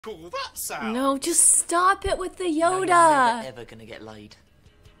Cool that sound. No, just stop it with the Yoda. No, you're never gonna get laid.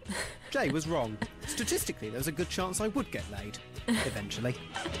 Jay was wrong. Statistically, there was a good chance I would get laid. Eventually.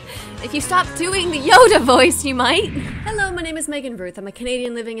 If you stop doing the Yoda voice, you might. Hello, my name is Megan Ruth. I'm a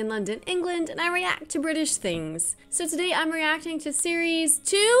Canadian living in London, England, and I react to British things. So today I'm reacting to Series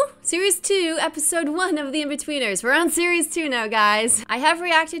 2, Episode 1 of the Inbetweeners. We're on Series 2 now, guys. I have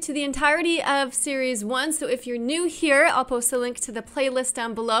reacted to the entirety of Series 1, so if you're new here, I'll post a link to the playlist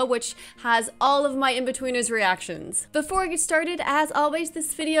down below, which has all of my Inbetweeners reactions. Before I get started, as always,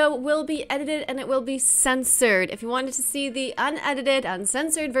 this video will be edited and it will be censored. If you wanted to see the unedited,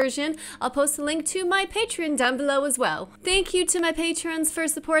 uncensored version, I'll post a link to my Patreon down below as well. Thank you to my patrons for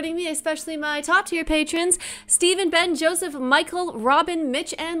supporting me, especially my top tier patrons, Stephen, Ben, Joseph, Michael, Robin,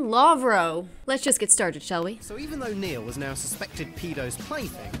 Mitch, and Lavro. Let's just get started, shall we? So even though Neil was now suspected pedo's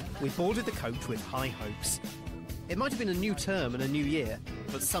plaything, we boarded the coach with high hopes. It might have been a new term and a new year,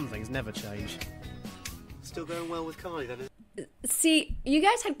 but some things never change. Still going well with Kylie then? See, you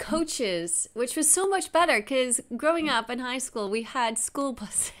guys had coaches, which was so much better because growing up in high school, we had school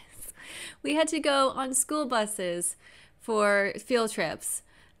buses. We had to go on school buses for field trips,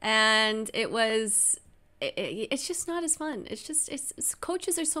 and it's just not as fun.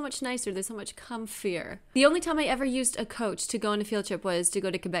 Coaches are so much nicer. They're so much comfier. The only time I ever used a coach to go on a field trip was to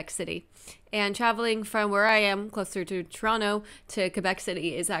go to Quebec City. And traveling from where I am, closer to Toronto, to Quebec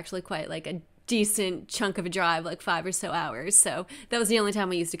City is actually quite like a decent chunk of a drive, like 5 or so hours. So that was the only time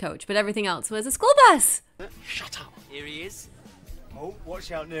we used a coach, but everything else was a school bus. Shut up. Here he is. Oh,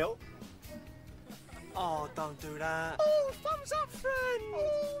 watch out, Neil. Oh, don't do that. Oh, thumbs up, friend.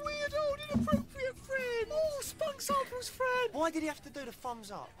 Oh, weird old inappropriate friend. Oh, spunk samples, friend. Why did he have to do the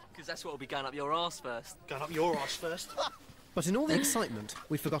thumbs up? Because that's what will be going up your arse first. Going up your arse first. But in all the excitement,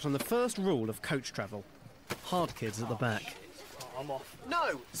 we'd forgotten the first rule of coach travel. Hard kids at the back. Oh, I'm off.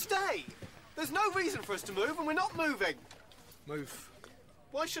 No, stay. There's no reason for us to move, and we're not moving. Move.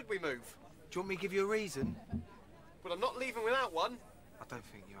 Why should we move? Do you want me to give you a reason? But I'm not leaving without one. I don't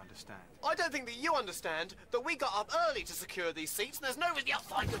think you understand. I don't think that you understand that we got up early to secure these seats, and there's no reason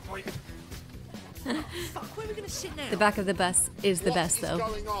outside the point. Fuck, where are we going to sit now? The back of the bus is the best, though.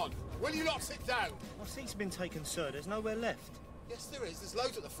 What is going on? Will you not sit down? My seat's been taken, sir. There's nowhere left. Yes, there is. There's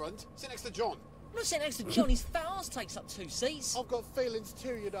loads at the front. Sit next to John. I'm not sitting next to John. His fat arse takes up 2 seats. I've got feelings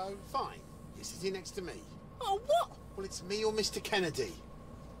too, you know. Fine. You're sitting next to me. Oh, what? Well, it's me or Mr. Kennedy.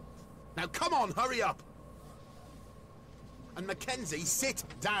 Now, come on, hurry up. And Mackenzie, sit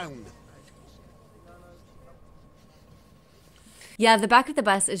down. Yeah, the back of the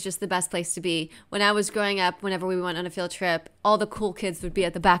bus is just the best place to be. When I was growing up, whenever we went on a field trip, all the cool kids would be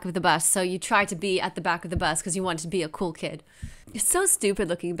at the back of the bus. So you try to be at the back of the bus because you wanted to be a cool kid. It's so stupid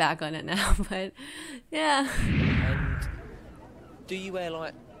looking back on it now, but yeah. And do you wear,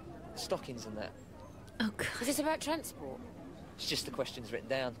 like, stockings and that? Oh, God. Is this about transport? It's just the questions written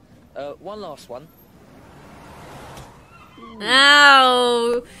down. One last one.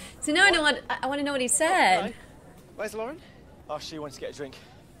 Ow! So now I want to know what he said. Hi. Where's Lauren? Oh, she wants to get a drink.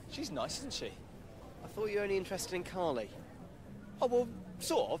 She's nice, isn't she? I thought you were only interested in Carly. Oh, well,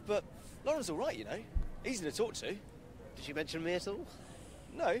 sort of, but Lauren's all right, you know. Easy to talk to. Did she mention me at all?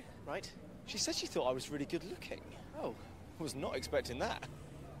 No. Right. She said she thought I was really good looking. Oh, I was not expecting that.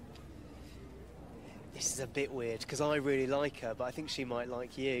 This is a bit weird, because I really like her, but I think she might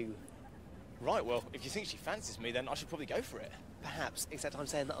like you. Right, well, if you think she fancies me, then I should probably go for it. Perhaps, except I'm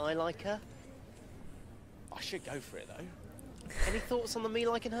saying that I like her. I should go for it, though. Any thoughts on the me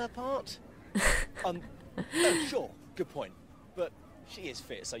liking her part? No, sure, good point. But she is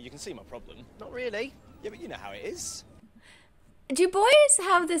fit, so you can see my problem. Not really. Yeah, but you know how it is. Do boys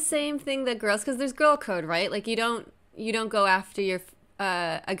have the same thing that girls? Because there's girl code, right? Like you don't go after your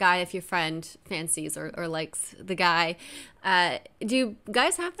a guy if your friend fancies or likes the guy. Do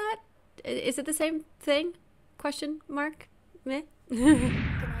guys have that? Is it the same thing? Question mark? Meh. Good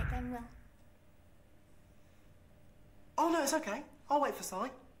night then, Will. Oh, no, it's okay. I'll wait for Si.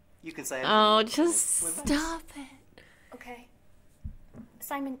 You can say Oh, just stop it. Okay.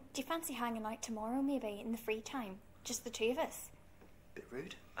 Simon, do you fancy hanging out tomorrow, maybe, in the free time? Just the two of us? Bit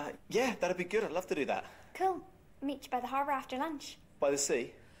rude. Yeah, that'd be good. I'd love to do that. Cool. Meet you by the harbour after lunch. By the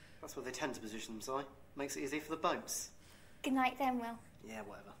sea? That's where they tend to position them, Si. Makes it easy for the boats. Good night then, Will. Yeah,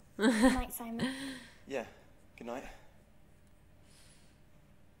 whatever. Good night, Simon. Yeah, good night.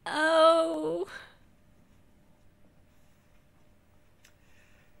 Oh.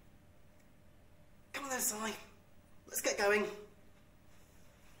 Come on then, Si. Let's get going.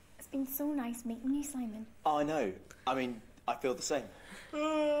 It's been so nice meeting you, Simon. Oh, I know. I mean, I feel the same.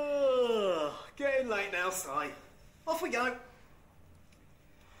 Getting late now, Si. Off we go.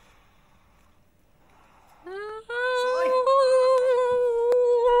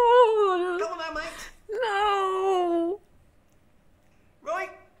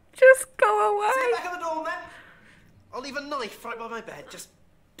 head. Just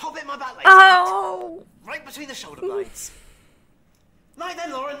pop it in my back leg. Oh! Right between the shoulder blades. Night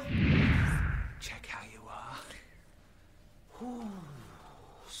then, Lauren. Check how you are. Ooh,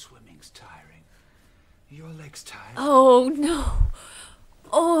 swimming's tiring. Your legs tired? Oh no.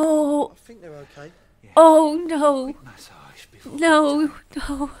 Oh. I think they're okay. Yeah. Oh no. Massage before No.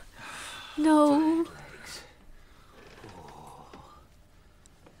 No. No. legs. Ooh.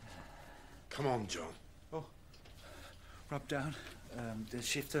 Come on, John. Oh, rub down. The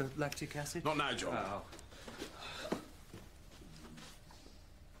shifter lactic acid. Not now, John.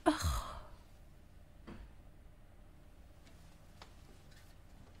 Oh.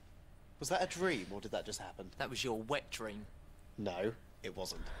 Was that a dream, or did that just happen? That was your wet dream. No, it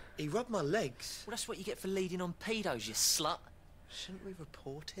wasn't. He rubbed my legs. Well, that's what you get for leading on pedos, you slut. Shouldn't we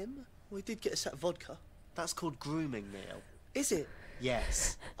report him? We did get a set of vodka. That's called grooming, Neil. Is it?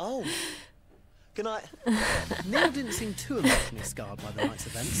 Yes. Oh. Good night. Neil didn't seem too emotionally scarred by the night's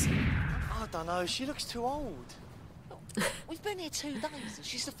events. I don't know. She looks too old. We've been here 2 days, and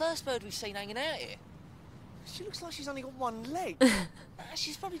she's the first bird we've seen hanging out here. She looks like she's only got one leg.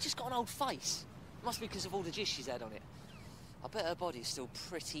 She's probably just got an old face. Must be because of all the jizz she's had on it. I bet her body's still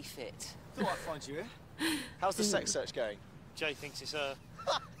pretty fit. Thought I'd find you here. How's the sex search going? Jay thinks it's her.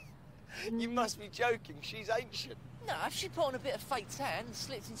 You must be joking. She's ancient. No, if she put on a bit of fake tan and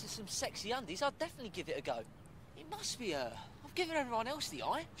slipped into some sexy undies, I'd definitely give it a go. It must be her. I've given everyone else the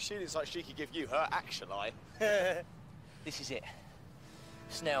eye. She looks like she could give you her actual eye. This is it.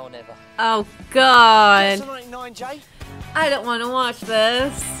 It's now or never. Oh god. That's a 99, Jay. I don't want to watch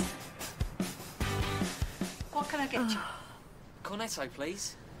this. What can I get you? Cornetto,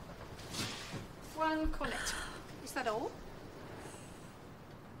 please. One cornetto. Is that all?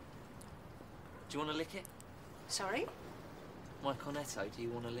 Do you want to lick it? Sorry? My cornetto, do you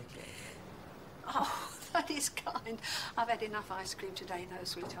want to lick it? Oh, that is kind. I've had enough ice cream today, though,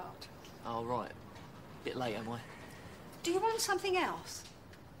 sweetheart. Oh, right. Bit late, am I? Do you want something else?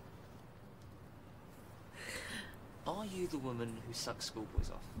 Are you the woman who sucks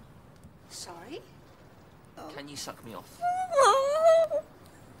schoolboys off? Sorry? Can you suck me off?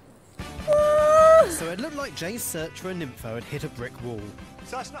 So it looked like Jay's search for a nympho had hit a brick wall.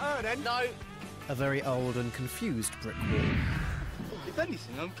 So that's not her then? No. A very old and confused brick wall. If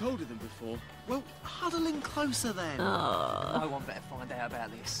anything, I'm colder than before. Well, huddle in closer then. No one better find out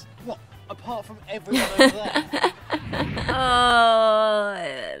about this. What? Apart from everyone over there?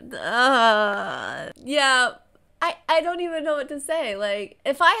 Yeah. I don't even know what to say. Like,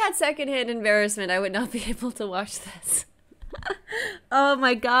 if I had secondhand embarrassment, I would not be able to watch this. Oh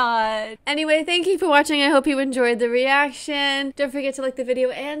my god. Anyway, thank you for watching. I hope you enjoyed the reaction. Don't forget to like the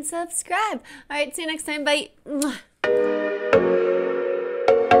video and subscribe. Alright, see you next time. Bye.